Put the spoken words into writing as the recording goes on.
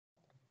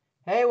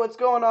Hey, what's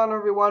going on,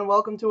 everyone?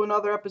 Welcome to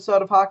another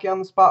episode of Hockey on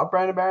the Spot with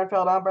Brandon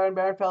Barenfeld. I'm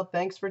Brandon Barenfeld.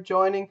 Thanks for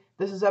joining.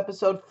 This is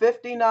episode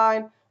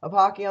 59 of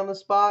Hockey on the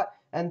Spot,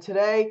 and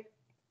today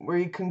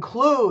we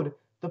conclude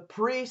the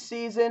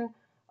preseason.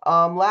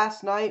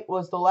 Last night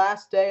was the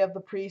last day of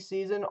the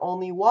preseason.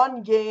 Only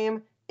one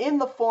game in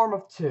the form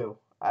of two.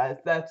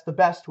 That's the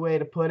best way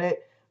to put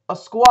it. A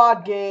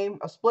squad game,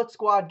 a split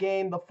squad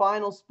game, the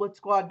final split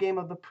squad game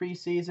of the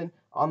preseason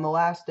on the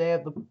last day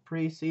of the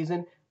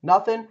preseason.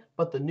 Nothing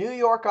but the New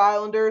York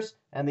Islanders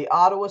and the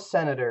Ottawa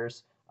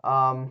Senators.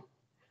 The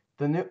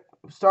new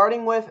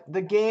Starting with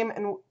the game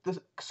and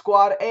the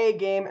Squad A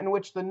game in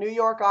which the New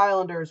York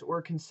Islanders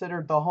were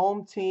considered the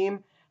home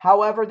team.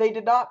 However, they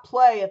did not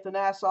play at the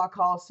Nassau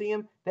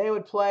Coliseum. They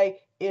would play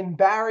in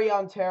Barrie,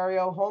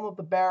 Ontario, home of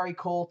the Barrie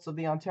Colts of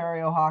the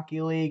Ontario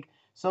Hockey League.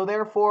 So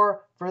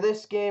therefore, for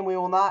this game, we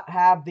will not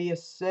have the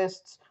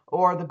assists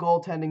or the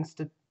goaltending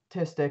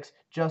statistics,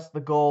 just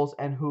the goals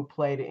and who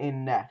played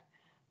in net.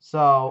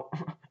 So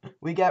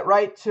we get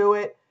right to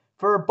it.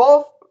 For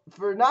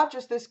not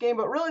just this game,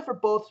 but really for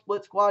both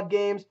split squad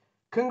games,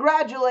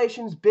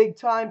 congratulations big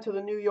time to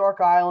the New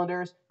York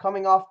Islanders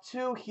coming off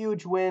two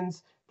huge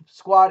wins. The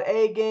Squad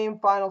A game,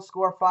 final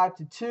score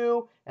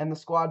 5-2, and the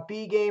Squad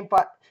B game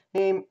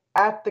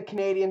at the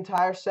Canadian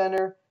Tire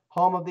Center,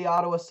 home of the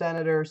Ottawa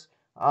Senators,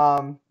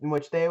 in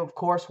which they, of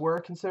course,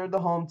 were considered the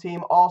home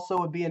team. Also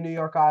would be a New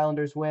York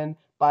Islanders win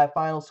by a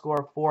final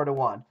score of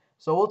 4-1.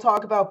 So we'll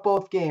talk about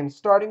both games,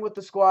 starting with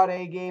the Squad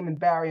A game in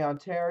Barrie,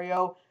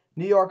 Ontario.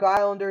 New York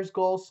Islanders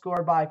goals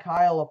scored by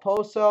Kyle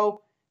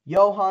Oposo,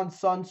 Johan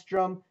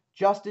Sundstrom,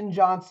 Justin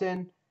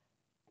Johnson.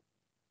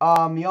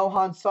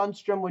 Johan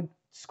Sundstrom would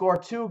score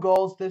 2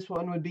 goals. This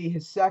one would be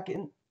his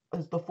second,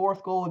 as the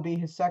fourth goal would be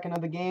his second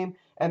of the game.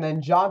 And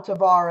then John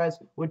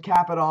Tavares would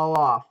cap it all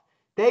off.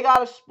 They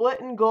got a split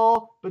in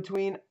goal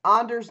between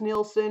Anders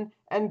Nilsson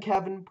and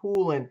Kevin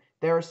Poulin.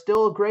 There is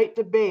still a great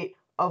debate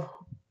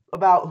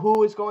about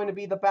who is going to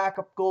be the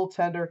backup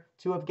goaltender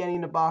to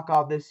Evgeny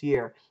Nabokov this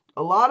year.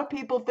 A lot of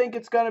people think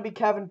it's going to be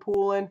Kevin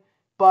Poulin,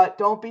 but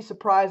don't be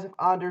surprised if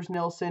Anders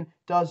Nilsson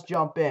does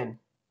jump in.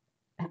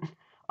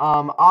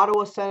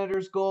 Ottawa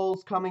Senators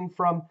goals coming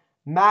from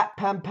Matt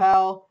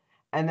Pempel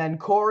and then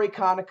Corey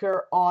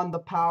Conacher on the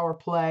power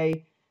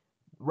play.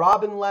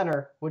 Robin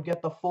Lehner would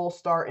get the full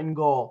start in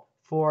goal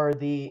for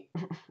the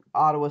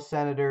Ottawa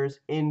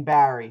Senators in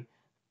Barrie.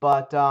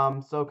 But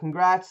so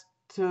congrats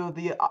to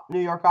the New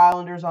York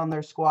Islanders on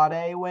their Squad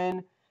A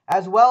win,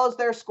 as well as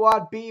their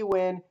Squad B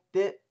win.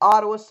 The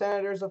Ottawa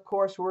Senators, of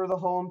course, were the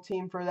home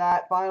team for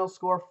that. Final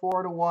score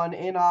 4-1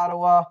 in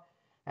Ottawa.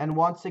 And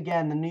once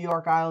again, the New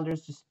York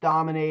Islanders just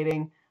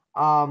dominating.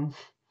 So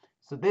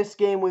this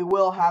game, we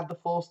will have the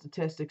full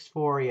statistics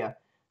for you.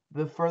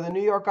 For the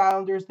New York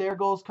Islanders, their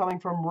goals coming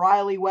from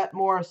Riley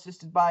Wetmore,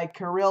 assisted by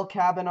Kirill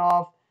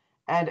Kabanov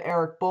and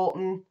Eric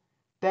Bolton.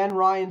 Then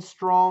Ryan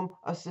Strome,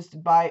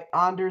 assisted by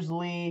Anders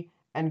Lee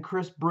and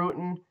Chris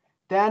Bruton.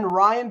 Then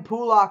Ryan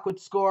Pulock would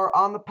score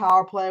on the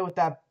power play with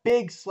that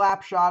big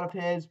slap shot of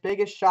his,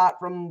 biggest shot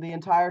from the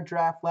entire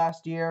draft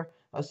last year,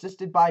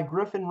 assisted by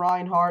Griffin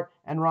Reinhart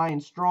and Ryan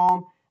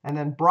Strome. And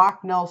then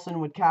Brock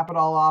Nelson would cap it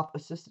all off,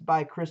 assisted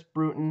by Chris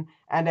Bruton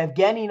and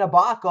Evgeny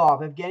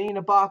Nabokov. Evgeny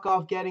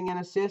Nabokov getting an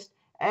assist.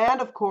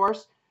 And, of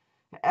course,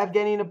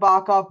 Evgeny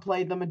Nabokov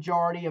played the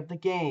majority of the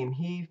game.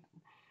 He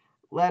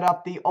led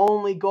up the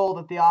only goal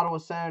that the Ottawa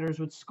Senators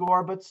would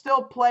score, but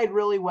still played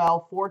really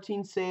well.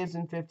 14 saves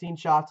and 15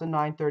 shots, a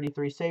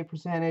 .933 save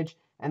percentage.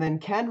 And then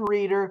Ken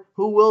Reeder,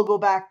 who will go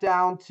back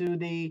down to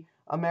the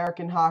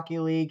American Hockey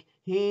League,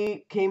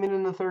 he came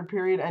in the third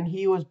period, and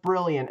he was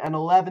brilliant. An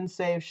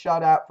 11-save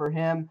shutout for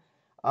him.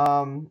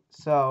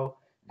 So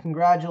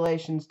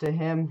congratulations to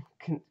him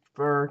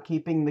for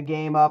keeping the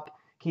game up,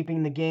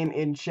 keeping the game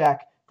in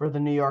check for the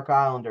New York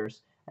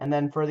Islanders. And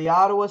then for the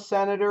Ottawa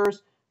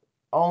Senators,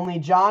 only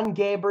John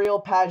Gabriel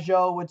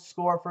Pageau would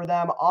score for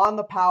them on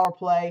the power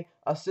play,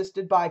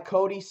 assisted by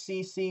Cody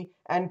Ceci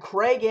and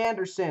Craig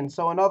Anderson.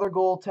 So another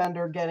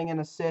goaltender getting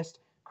an assist.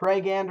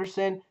 Craig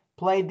Anderson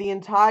played the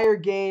entire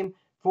game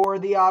for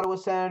the Ottawa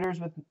Senators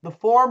with the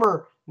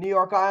former New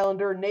York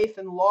Islander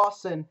Nathan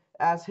Lawson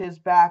as his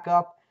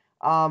backup.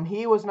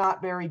 He was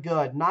not very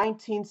good.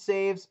 19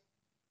 saves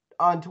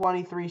on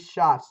 23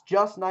 shots.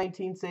 Just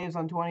 19 saves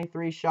on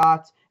 23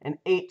 shots, and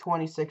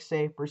 .826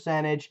 save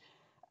percentage.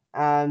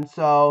 And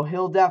so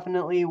he'll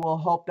definitely will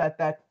hope that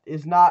that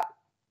is not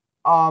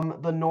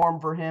the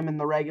norm for him in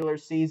the regular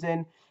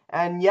season.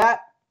 And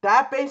yet,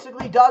 that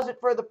basically does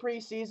it for the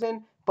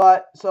preseason.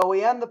 But so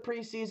we end the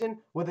preseason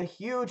with a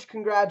huge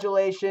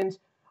congratulations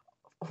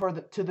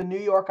to the New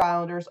York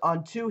Islanders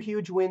on 2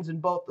 huge wins in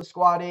both the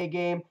Squad A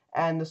game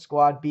and the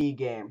Squad B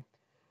game.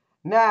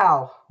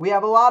 Now, we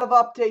have a lot of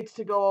updates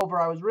to go over.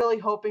 I was really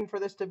hoping for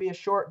this to be a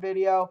short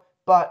video,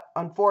 but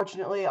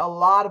unfortunately, a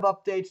lot of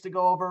updates to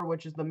go over,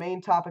 which is the main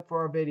topic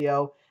for our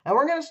video. And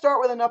we're going to start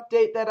with an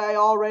update that I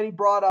already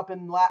brought up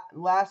in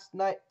last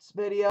night's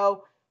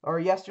video, or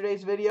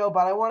yesterday's video,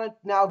 but I want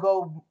to now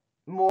go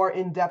more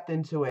in depth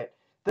into it.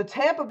 The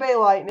Tampa Bay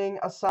Lightning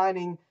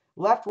assigning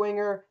left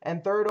winger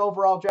and 3rd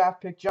overall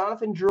draft pick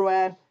Jonathan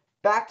Drouin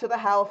back to the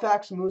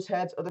Halifax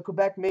Mooseheads of the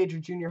Quebec Major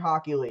Junior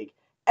Hockey League.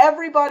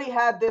 Everybody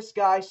had this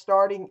guy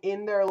starting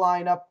in their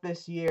lineup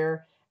this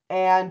year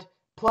and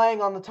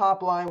playing on the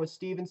top line with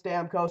Steven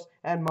Stamkos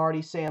and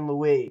Marty St.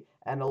 Louis.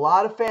 And a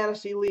lot of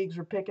fantasy leagues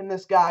were picking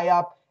this guy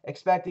up,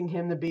 expecting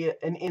him to be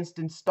an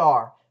instant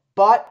star.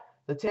 But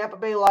the Tampa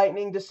Bay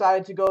Lightning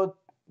decided to go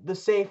the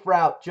safe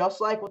route,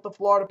 just like what the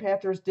Florida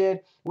Panthers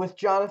did with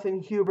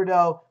Jonathan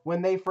Huberdeau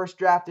when they first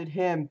drafted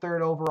him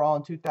 3rd overall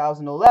in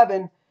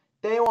 2011.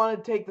 They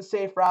wanted to take the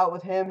safe route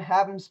with him,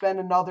 have him spend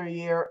another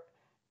year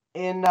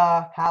in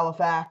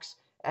Halifax,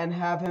 and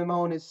have him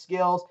hone his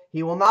skills.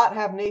 He will not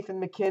have Nathan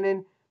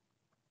MacKinnon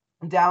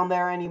down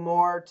there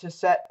anymore to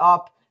set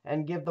up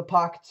and give the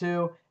puck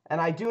to. And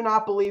I do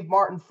not believe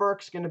Martin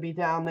Frk's going to be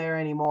down there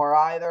anymore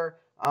either.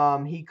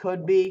 He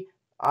could be.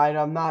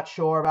 I'm not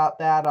sure about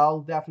that.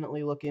 I'll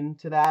definitely look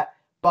into that.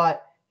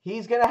 But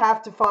he's going to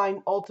have to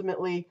find,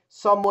 ultimately,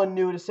 someone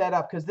new to set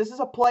up. Because this is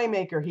a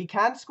playmaker. He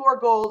can score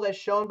goals, as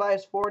shown by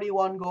his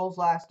 41 goals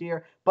last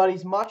year. But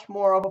he's much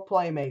more of a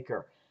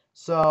playmaker.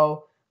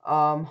 So,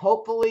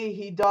 hopefully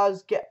he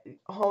does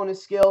hone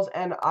his skills.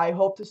 And I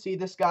hope to see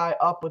this guy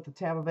up with the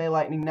Tampa Bay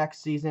Lightning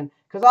next season.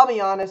 Because I'll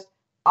be honest,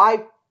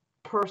 I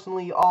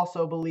personally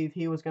also believe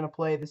he was going to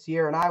play this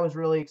year, and I was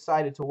really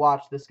excited to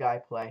watch this guy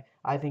play.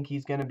 I think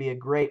he's going to be a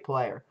great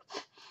player.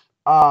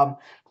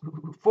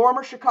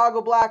 Former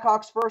Chicago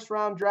Blackhawks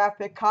first-round draft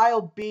pick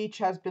Kyle Beach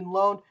has been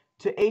loaned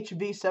to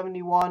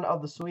HV71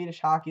 of the Swedish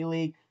Hockey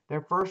League,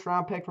 their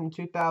first-round pick from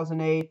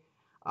 2008.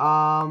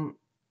 And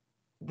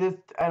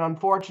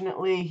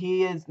unfortunately,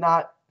 he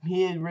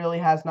really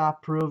has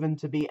not proven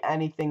to be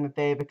anything that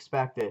they've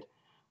expected.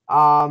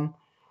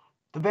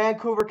 The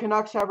Vancouver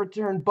Canucks have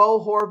returned Bo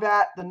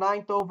Horvat, the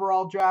 9th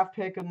overall draft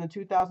pick in the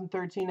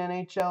 2013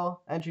 NHL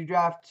entry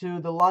draft, to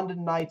the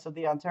London Knights of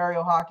the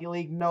Ontario Hockey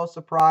League. No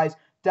surprise.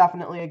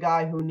 Definitely a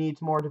guy who needs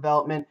more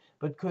development,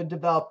 but could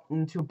develop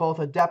into both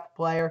a depth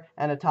player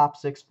and a top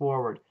 6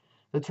 forward.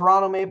 The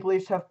Toronto Maple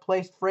Leafs have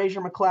placed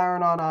Fraser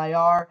McLaren on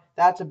IR.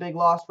 That's a big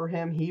loss for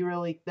him. He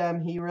really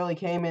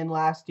came in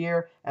last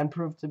year and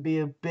proved to be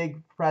a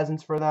big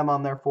presence for them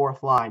on their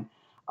 4th line.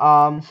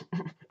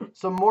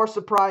 Some more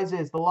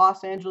surprises. The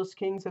Los Angeles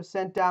Kings have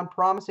sent down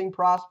promising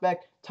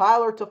prospect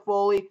Tyler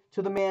Toffoli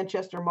to the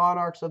Manchester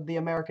Monarchs of the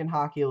American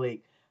Hockey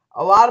League.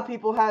 A lot of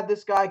people had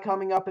this guy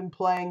coming up and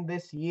playing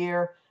this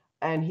year,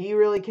 and he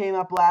really came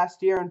up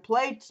last year and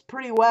played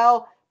pretty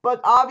well,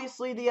 but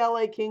obviously the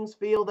LA Kings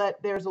feel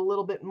that there's a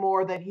little bit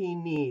more that he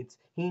needs.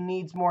 He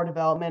needs more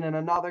development, and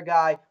another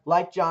guy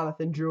like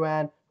Jonathan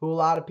Drouin, who a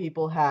lot of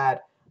people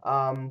had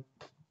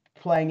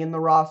playing in the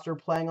roster,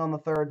 playing on the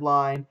 3rd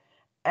line,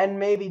 and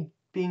maybe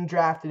being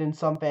drafted in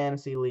some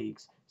fantasy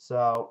leagues.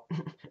 So,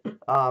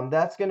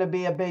 that's going to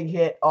be a big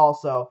hit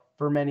also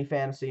for many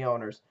fantasy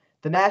owners.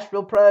 The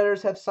Nashville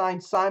Predators have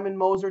signed Simon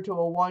Moser to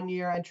a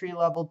 1-year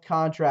entry-level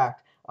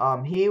contract.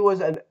 He was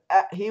a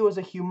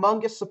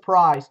humongous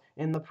surprise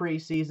in the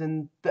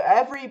preseason.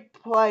 Every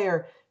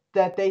player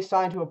that they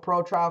signed to a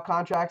pro trial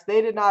contracts,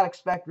 they did not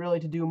expect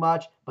really to do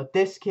much, but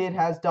this kid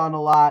has done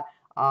a lot.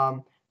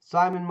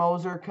 Simon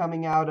Moser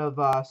coming out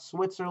of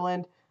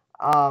Switzerland.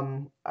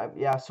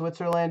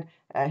 Switzerland.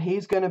 And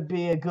he's going to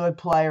be a good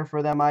player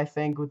for them, I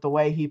think, with the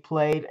way he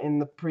played in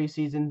the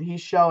preseason. He's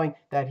showing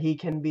that he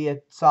can be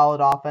a solid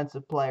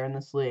offensive player in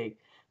this league.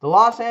 The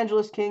Los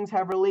Angeles Kings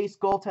have released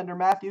goaltender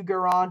Matthew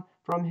Garon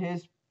from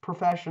his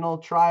professional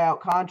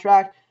tryout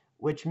contract,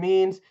 which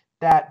means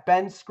that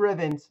Ben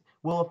Scrivens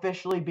will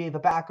officially be the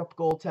backup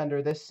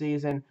goaltender this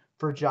season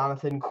for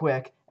Jonathan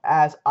Quick,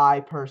 as I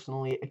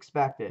personally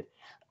expected.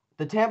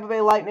 The Tampa Bay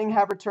Lightning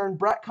have returned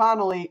Brett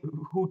Connolly,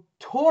 who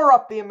tore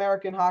up the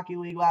American Hockey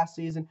League last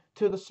season,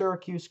 to the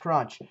Syracuse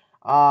Crunch.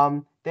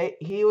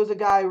 He was a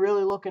guy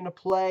really looking to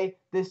play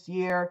this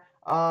year.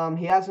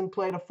 He hasn't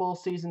played a full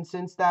season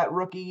since that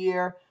rookie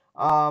year,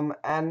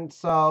 and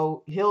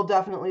so he'll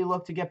definitely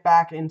look to get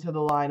back into the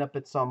lineup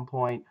at some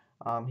point.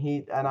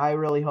 And I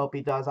really hope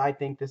he does. I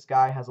think this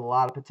guy has a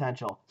lot of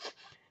potential.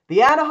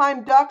 The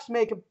Anaheim Ducks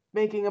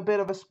making a bit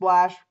of a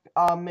splash,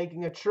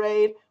 making a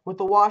trade with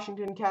the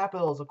Washington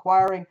Capitals,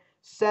 acquiring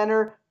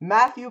center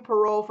Matthew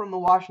Perreault from the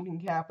Washington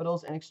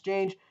Capitals in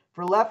exchange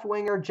for left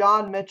winger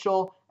John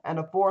Mitchell and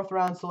a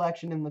 4th-round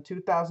selection in the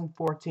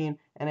 2014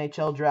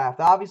 NHL Draft.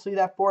 Obviously,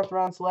 that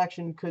 4th-round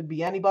selection could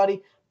be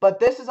anybody, but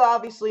this is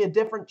obviously a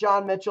different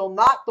John Mitchell,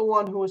 not the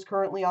one who is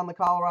currently on the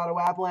Colorado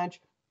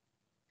Avalanche.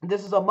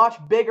 This is a much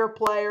bigger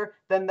player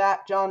than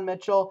that John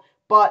Mitchell,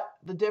 but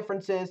the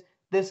difference is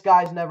this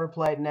guy's never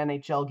played an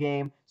NHL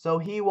game, so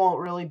he won't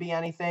really be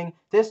anything.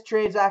 This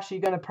trade's actually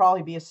going to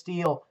probably be a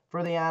steal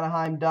for the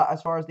Anaheim Ducks,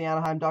 as far as the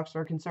Anaheim Ducks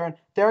are concerned.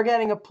 They're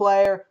getting a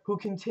player who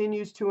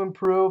continues to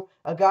improve,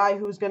 a guy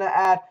who's going to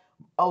add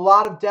a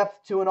lot of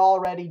depth to an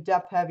already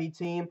depth-heavy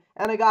team,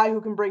 and a guy who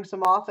can bring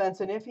some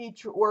offense. And if he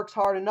works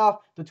hard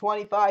enough, the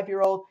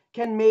 25-year-old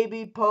can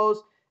maybe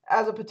pose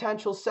as a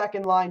potential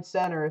second-line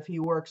center if he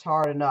works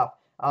hard enough.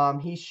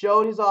 He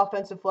showed his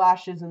offensive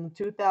flashes in the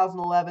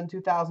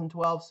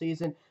 2011-2012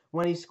 season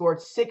when he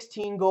scored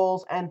 16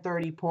 goals and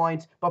 30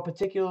 points, but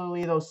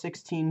particularly those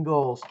 16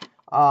 goals.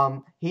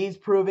 He's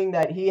proving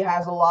that he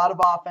has a lot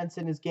of offense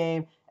in his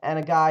game, and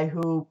a guy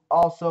who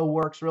also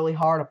works really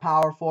hard, a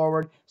power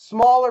forward.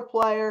 Smaller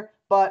player,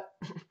 but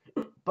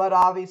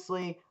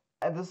obviously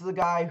this is a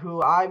guy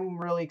who I'm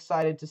really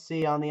excited to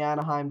see on the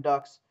Anaheim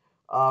Ducks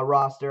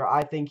roster.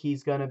 I think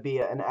he's going to be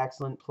an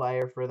excellent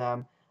player for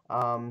them.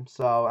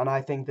 And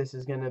I think this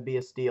is going to be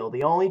a steal.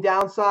 The only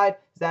downside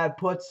is that it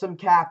puts some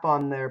cap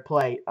on their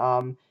plate.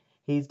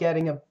 He's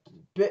getting a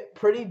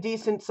pretty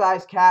decent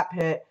sized cap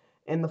hit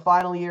in the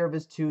final year of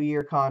his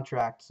 2-year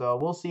contract. So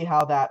we'll see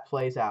how that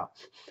plays out.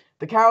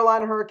 The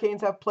Carolina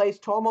Hurricanes have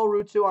placed Tomo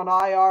Rutsu on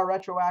IR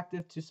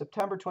retroactive to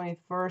September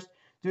 21st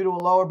due to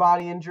a lower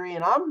body injury,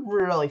 and I'm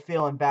really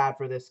feeling bad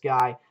for this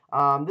guy.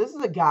 This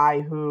is a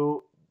guy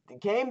who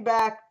came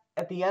back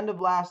at the end of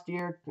last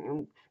year,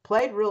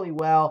 played really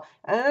well,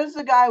 and this is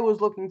a guy who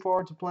was looking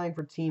forward to playing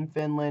for Team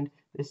Finland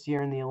this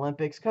year in the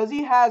Olympics because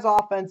he has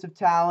offensive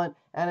talent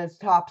and his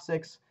top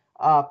 6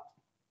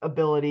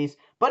 abilities,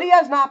 but he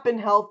has not been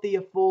healthy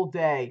a full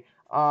day.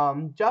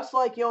 Just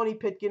like Joni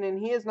Pitkanen,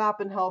 he has not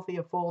been healthy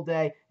a full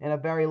day in a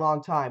very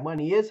long time. When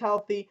he is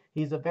healthy,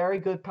 he's a very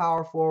good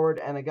power forward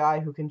and a guy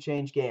who can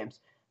change games.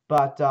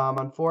 But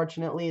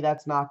unfortunately,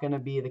 that's not going to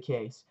be the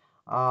case.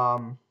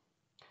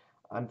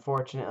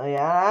 Unfortunately,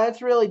 and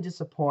it's really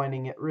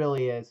disappointing. It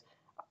really is.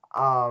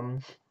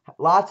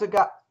 Lots of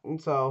guys.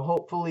 So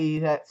hopefully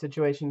that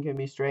situation can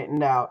be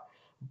straightened out.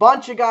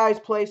 Bunch of guys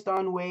placed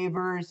on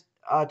waivers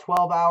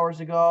 12 hours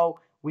ago.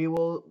 We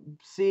will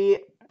see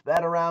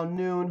at around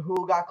noon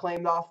who got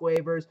claimed off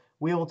waivers.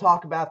 We will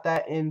talk about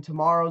that in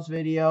tomorrow's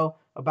video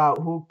about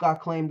who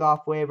got claimed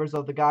off waivers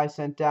of the guys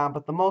sent down.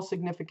 But the most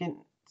significant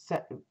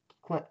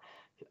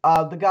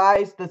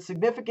the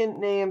significant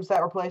names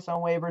that were placed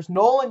on waivers,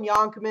 Nolan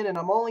Yonkman, and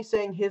I'm only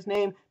saying his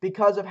name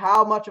because of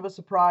how much of a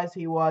surprise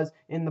he was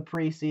in the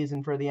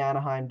preseason for the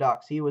Anaheim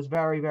Ducks. He was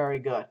very, very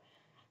good.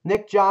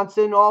 Nick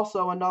Johnson,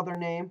 also another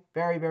name,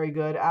 very, very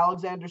good.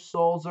 Alexander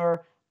Solzer,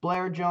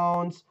 Blair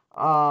Jones,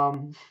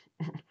 Guillaume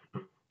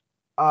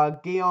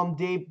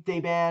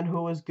Deban,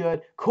 who was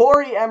good.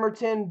 Corey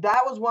Emerton,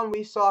 that was one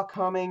we saw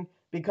coming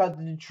because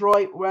the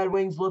Detroit Red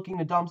Wings looking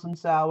to dump some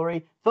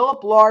salary.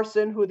 Philip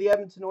Larson, who the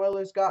Edmonton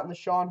Oilers got in the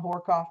Sean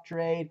Horcoff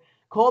trade.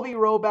 Colby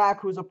Roback,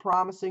 who's a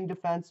promising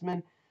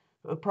defenseman,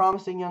 a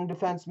promising young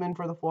defenseman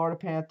for the Florida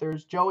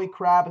Panthers. Joey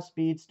Crabb, a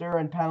speedster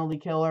and penalty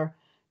killer.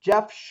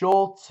 Jeff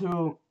Schultz,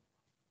 who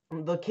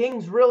the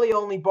Kings really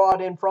only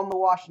brought in from the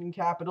Washington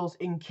Capitals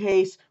in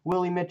case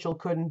Willie Mitchell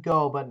couldn't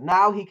go. But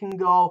now he can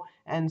go,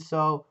 and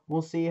so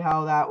we'll see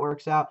how that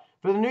works out.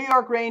 For the New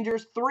York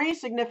Rangers, 3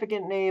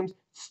 significant names: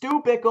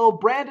 Stu Bickle,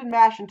 Brandon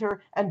Mashinter,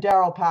 and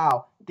Darryl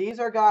Powell. These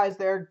are guys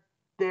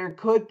they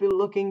could be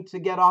looking to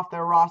get off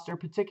their roster,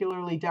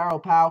 particularly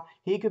Darryl Powell.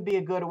 He could be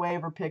a good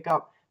waiver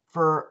pickup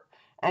for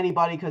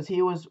anybody because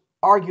he was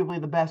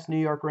arguably the best New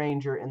York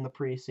Ranger in the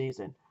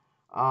preseason.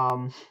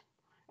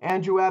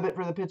 Andrew Ebbett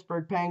for the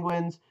Pittsburgh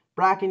Penguins.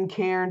 Bracken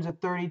Cairns, a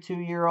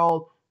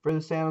 32-year-old for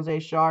the San Jose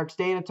Sharks.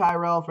 Dana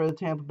Tyrell for the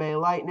Tampa Bay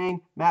Lightning.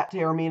 Matt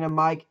Taormina,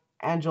 Mike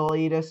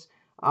Angelidis.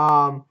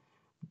 John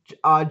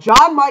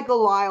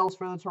Michael Lyles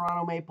for the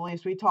Toronto Maple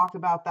Leafs. We talked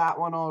about that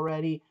one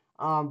already.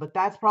 But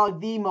that's probably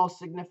the most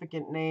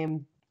significant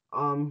name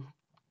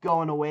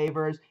going to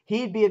waivers.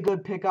 He'd be a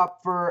good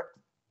pickup for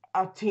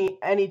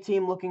any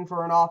team looking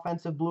for an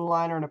offensive blue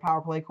liner and a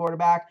power play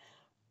quarterback.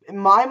 In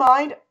my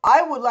mind,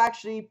 I would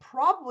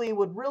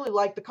really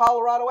like the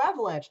Colorado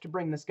Avalanche to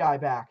bring this guy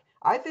back.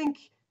 I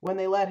think when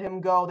they let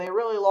him go, they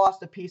really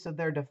lost a piece of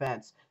their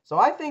defense. So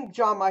I think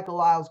John Michael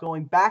Lyles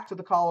going back to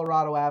the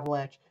Colorado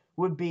Avalanche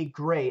would be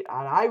great.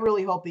 And I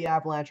really hope the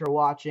Avalanche are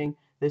watching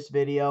this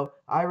video.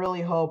 I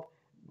really hope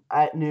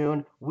at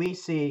noon we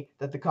see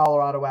that the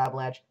Colorado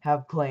Avalanche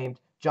have claimed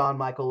John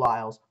Michael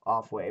Lyles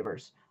off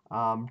waivers.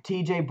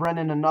 TJ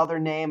Brennan, another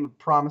name,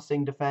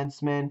 promising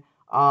defenseman.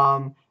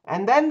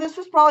 And then this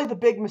was probably the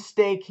big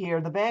mistake here.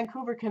 The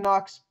Vancouver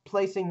Canucks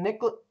placing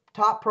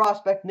top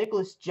prospect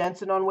Nicholas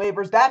Jensen on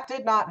waivers. That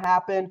did not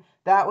happen.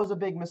 That was a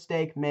big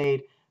mistake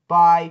made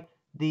by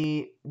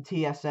the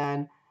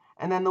TSN.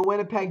 And then the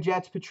Winnipeg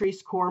Jets,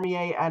 Patrice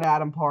Cormier and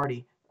Adam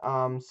Pardy.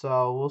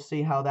 So we'll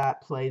see how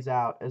that plays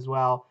out as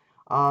well.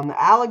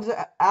 Alex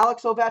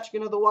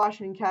Ovechkin of the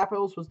Washington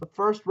Capitals was the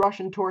first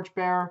Russian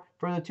torchbearer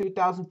for the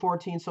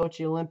 2014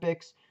 Sochi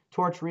Olympics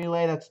torch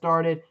relay that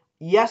started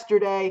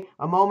yesterday,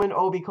 a moment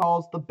Obi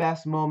calls the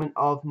best moment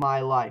of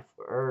my life,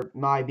 or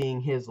my being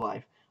his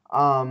life.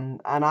 And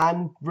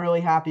I'm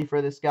really happy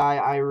for this guy.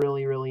 I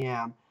really, really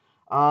am.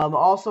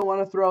 Also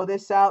want to throw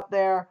this out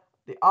there.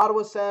 The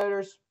Ottawa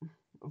Senators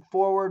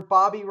forward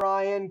Bobby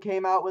Ryan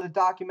came out with a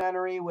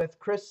documentary with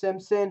Chris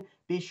Simpson.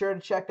 Be sure to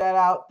check that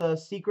out. The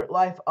Secret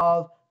Life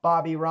of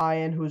Bobby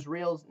Ryan, whose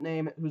real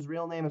name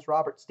is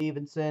Robert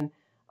Stevenson.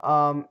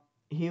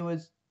 He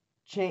was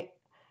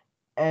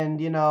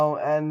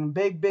and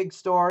big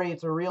story.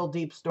 It's a real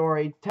deep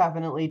story.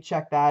 Definitely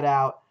check that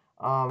out.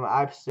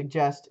 I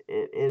suggest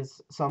it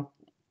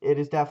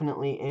is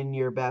definitely in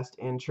your best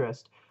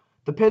interest.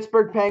 The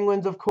Pittsburgh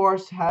Penguins, of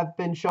course, have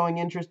been showing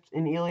interest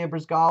in Ilya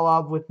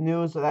Bryzgalov with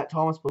news that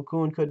Thomas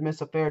Bokun could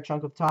miss a fair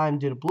chunk of time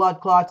due to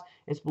blood clots.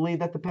 It's believed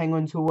that the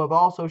Penguins, who have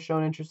also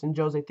shown interest in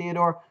Jose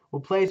Theodore,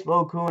 will place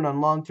Bokun on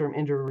long-term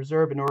injury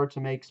reserve in order to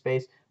make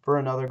space for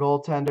another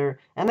goaltender.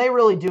 And they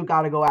really do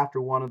got to go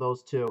after one of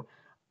those two.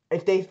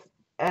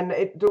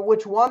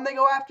 Which one they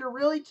go after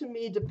really, to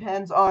me,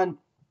 depends on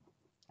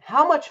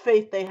how much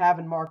faith they have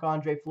in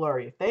Marc-Andre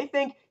Fleury. If they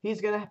think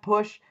he's going to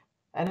push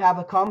and have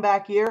a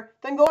comeback year,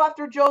 then go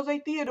after Jose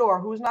Theodore,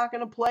 who's not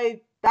going to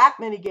play that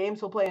many games.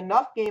 He'll play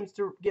enough games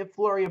to give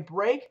Fleury a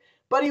break,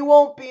 but he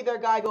won't be their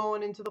guy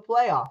going into the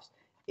playoffs.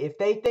 If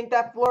they think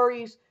that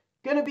Fleury's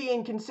going to be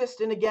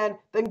inconsistent again,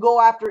 then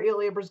go after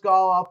Ilya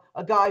Bryzgalov,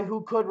 a guy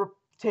who could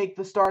take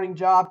the starting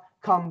job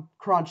come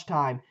crunch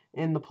time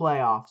in the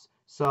playoffs.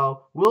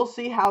 So we'll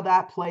see how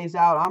that plays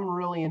out. I'm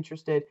really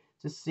interested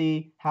to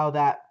see how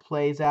that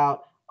plays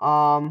out.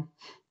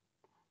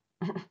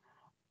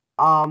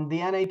 The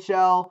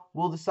NHL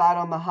will decide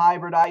on the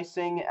hybrid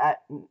icing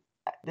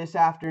this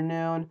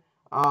afternoon.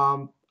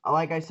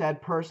 Like I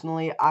said,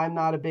 personally, I'm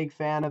not a big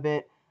fan of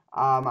it.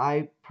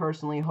 I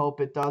personally hope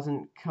it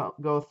doesn't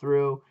go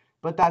through,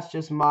 but that's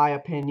just my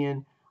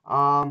opinion.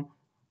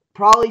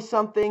 Probably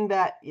something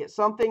that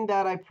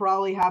I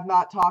probably have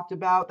not talked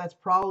about that's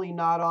probably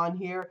not on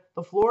here.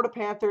 The Florida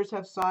Panthers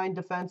have signed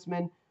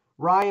defenseman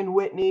Ryan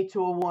Whitney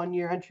to a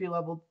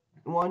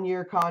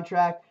one-year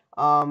contract.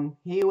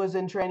 He was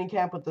in training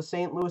camp with the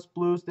St. Louis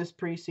Blues this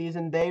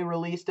preseason. They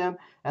released him,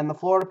 and the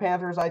Florida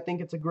Panthers, I think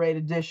it's a great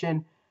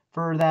addition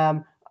for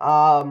them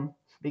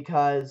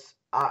because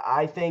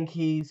I think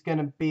he's going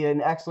to be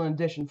an excellent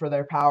addition for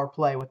their power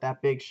play with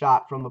that big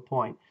shot from the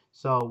point.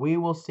 So we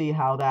will see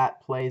how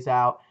that plays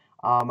out.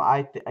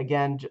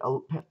 Again,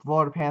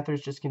 Florida Panthers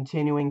just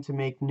continuing to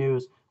make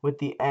news with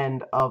the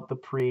end of the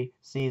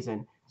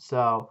preseason.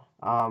 So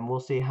we'll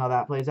see how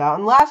that plays out.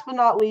 And last but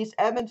not least,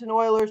 Edmonton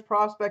Oilers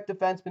prospect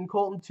defenseman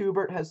Colton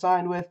Tubert has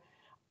signed with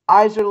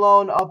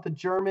Iserlohn of the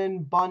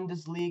German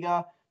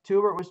Bundesliga.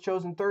 Tubert was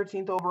chosen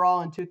 13th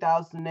overall in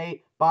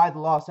 2008 by the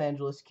Los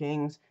Angeles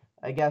Kings.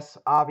 I guess,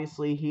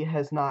 obviously, he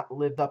has not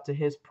lived up to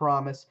his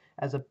promise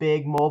as a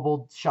big,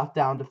 mobile,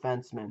 shutdown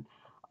defenseman.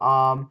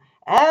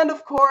 And,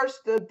 of course,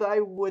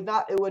 it would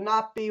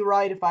not be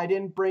right if I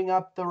didn't bring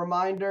up the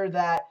reminder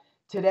that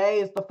today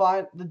is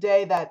the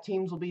day that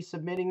teams will be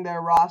submitting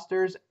their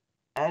rosters,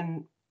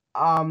 and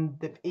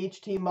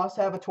each team must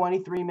have a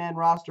 23-man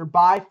roster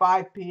by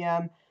 5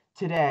 p.m.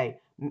 today.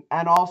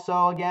 And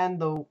also, again,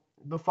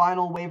 the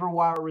final waiver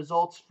wire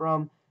results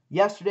from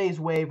yesterday's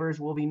waivers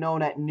will be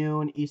known at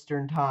noon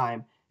Eastern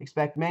Time.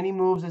 Expect many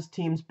moves as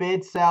teams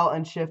bid, sell,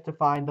 and shift to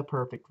find the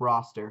perfect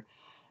roster.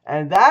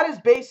 And that is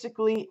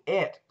basically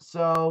it.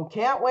 So,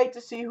 can't wait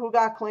to see who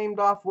got claimed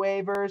off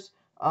waivers.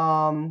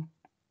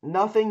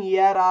 Nothing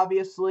yet,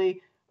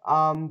 obviously.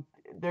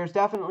 There's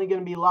definitely going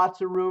to be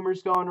lots of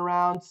rumors going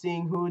around,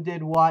 seeing who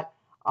did what.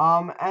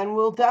 And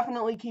we'll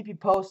definitely keep you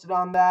posted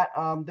on that.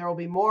 There will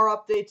be more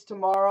updates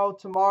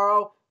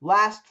tomorrow.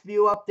 Last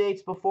few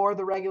updates before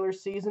the regular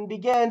season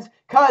begins.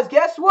 Because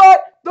guess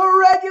what?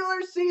 The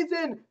regular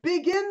season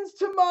begins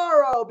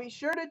tomorrow. Be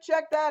sure to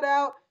check that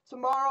out.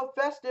 Tomorrow,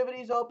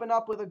 festivities open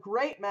up with a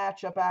great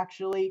matchup,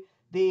 actually.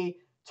 The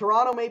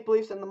Toronto Maple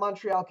Leafs and the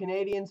Montreal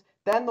Canadiens.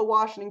 Then the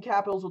Washington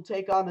Capitals will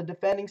take on the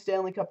defending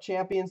Stanley Cup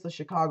champions, the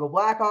Chicago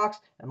Blackhawks.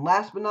 And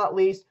last but not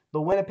least,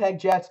 the Winnipeg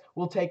Jets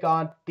will take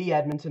on the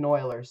Edmonton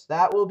Oilers.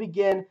 That will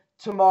begin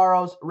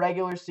tomorrow's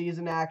regular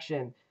season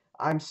action.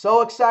 I'm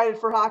so excited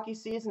for hockey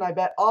season. I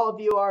bet all of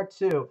you are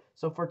too.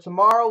 So for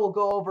tomorrow, we'll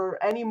go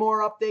over any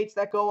more updates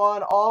that go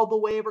on, all the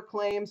waiver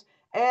claims,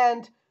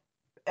 and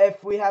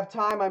if we have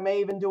time, I may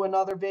even do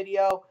another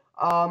video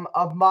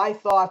of my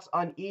thoughts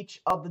on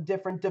each of the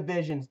different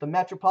divisions. The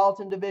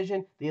Metropolitan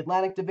Division, the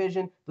Atlantic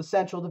Division, the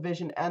Central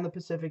Division, and the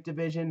Pacific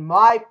Division.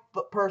 My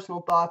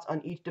personal thoughts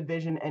on each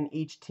division and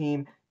each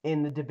team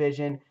in the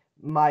division.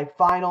 My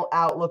final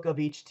outlook of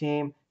each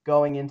team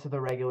going into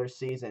the regular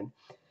season.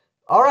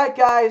 All right,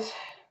 guys.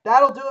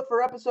 That'll do it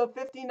for episode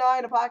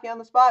 59 of Hockey on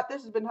the Spot.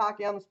 This has been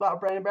Hockey on the Spot with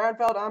Brandon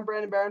Barenfeld. I'm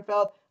Brandon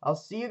Barenfeld. I'll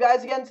see you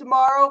guys again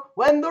tomorrow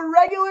when the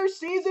regular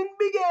season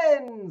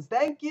begins.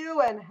 Thank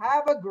you and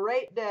have a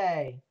great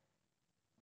day.